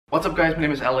What's up guys, my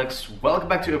name is Alex. Welcome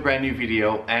back to a brand new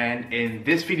video, and in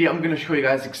this video I'm going to show you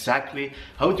guys exactly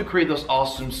how to create those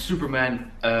awesome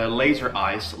Superman laser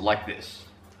eyes like this.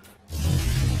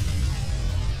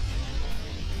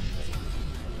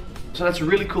 So that's a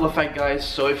really cool effect guys,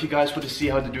 so if you guys want to see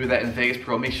how to do that in Vegas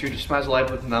Pro, make sure to smash the like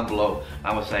button down below.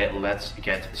 I would say let's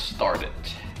get started.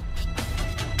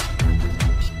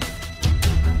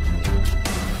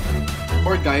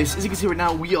 Alright guys, as you can see right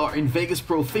now we are in Vegas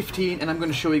Pro 15 and I'm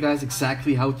going to show you guys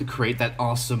exactly how to create that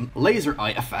awesome laser eye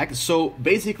effect. So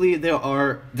basically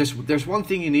there's one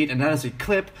thing you need, and that is a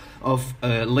clip of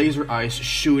laser eyes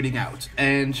shooting out.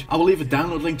 And I will leave a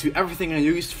download link to everything I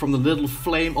used from the little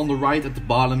flame on the right at the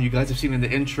bottom you guys have seen in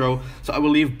the intro. So I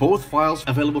will leave both files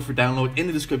available for download in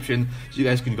the description so you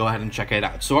guys can go ahead and check it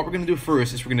out. So what we're going to do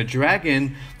first is we're going to drag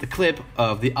in the clip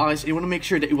of the eyes, and you want to make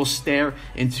sure that it will stare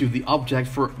into the object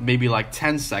for maybe like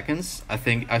 10 seconds. I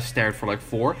think I stared for like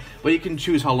 4, but you can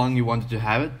choose how long you wanted to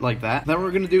have it, like that. Then what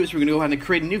we're going to do is we're going to go ahead and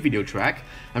create a new video track,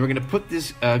 and we're going to put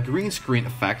this green screen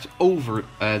effect over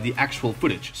the actual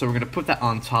footage. So we're going to put that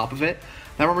on top of it.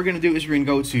 Then what we're going to do is we're going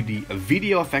to go to the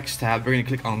video effects tab, we're going to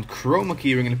click on chroma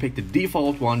key, we're going to pick the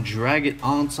default one, drag it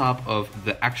on top of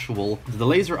the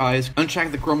laser eyes,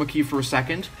 uncheck the chroma key for a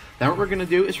second. Then what we're going to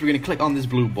do is we're going to click on this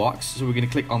blue box, so we're going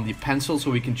to click on the pencil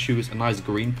so we can choose a nice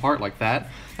green part like that.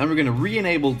 Then we're going to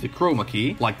re-enable the chroma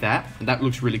key like that, and that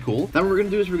looks really cool. Then what we're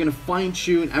going to do is we're going to fine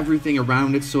tune everything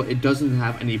around it so it doesn't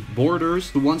have any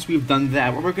borders. So once we've done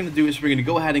that, what we're going to do is we're going to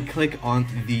go ahead and click on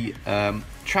the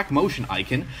track motion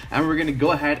icon, and we're going to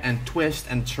go ahead and twist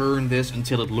and turn this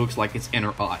until it looks like its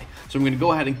inner eye. So I'm going to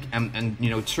go ahead and you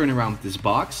know, turn around this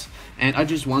box, and I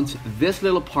just want this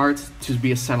little part to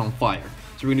be set on fire.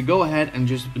 So we're going to go ahead and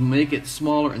just make it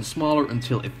smaller and smaller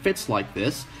until it fits like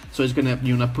this. So it's going to,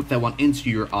 you know, put that one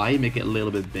into your eye, make it a little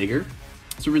bit bigger.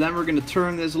 So then we're going to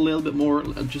turn this a little bit more,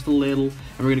 just a little,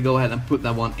 and we're going to go ahead and put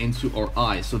that one into our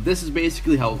eye. So this is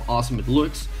basically how awesome it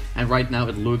looks, and right now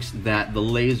it looks that the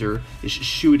laser is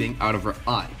shooting out of our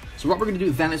eye. So what we're going to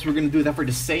do then is we're going to do that for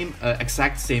the same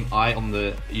exact same eye on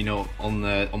the, you know, on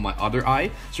my other eye.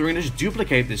 So we're going to just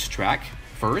duplicate this track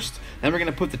first, then we're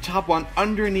going to put the top one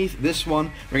underneath this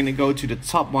one. We're going to go to the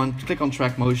top one, click on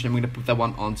track motion, and we're going to put that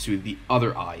one onto the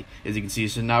other eye, as you can see.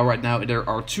 So now right now there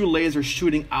are 2 lasers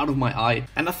shooting out of my eye,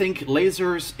 and I think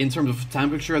lasers in terms of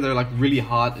temperature, they're like really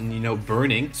hot and, you know,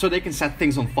 burning, so they can set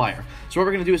things on fire. So what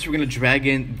we're going to do is we're going to drag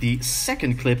in the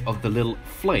second clip of the little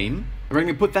flame, and we're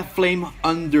going to put that flame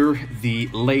under the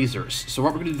lasers. So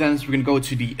what we're going to do then is we're going to go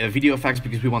to the video effects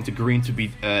because we want the green to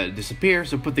be disappear.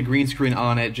 So put the green screen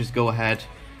on it, just go ahead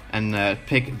and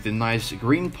pick the nice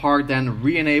green part, then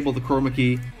re-enable the chroma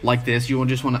key like this. You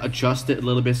just want to adjust it a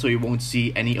little bit so you won't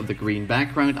see any of the green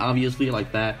background, obviously,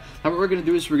 like that. Now what we're going to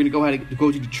do is we're going to go ahead and go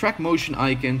to the track motion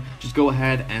icon, just go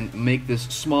ahead and make this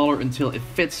smaller until it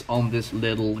fits on this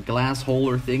little glass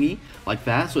holder thingy, like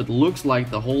that, so it looks like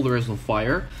the holder is on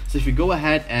fire. So if you go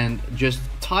ahead and just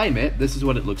time it, this is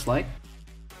what it looks like.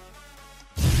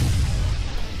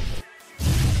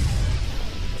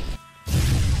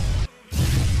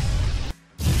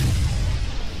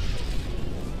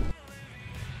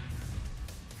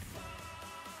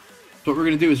 So what we're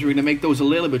going to do is we're going to make those a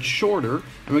little bit shorter, and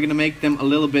we're going to make them a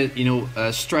little bit, you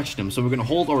know, stretch them. So we're going to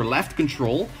hold our left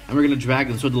control, and we're going to drag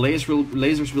them. So the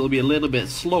lasers will be a little bit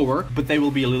slower, but they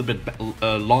will be a little bit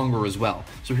longer as well.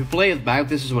 So if you play it back,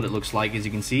 this is what it looks like, as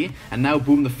you can see. And now,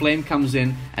 boom, the flame comes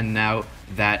in, and now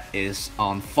that is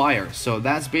on fire. So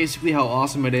that's basically how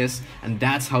awesome it is, and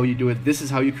that's how you do it. This is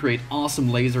how you create awesome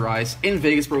laser eyes in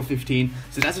Vegas Pro 15.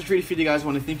 So that's it for the video, guys. I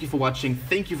want to thank you for watching.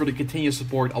 Thank you for the continued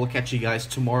support. I'll catch you guys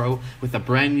tomorrow with a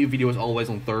brand new video, as always,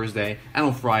 on Thursday and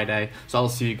on Friday. So I'll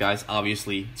see you guys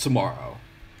obviously tomorrow.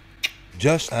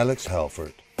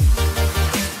 JustAlexHalford.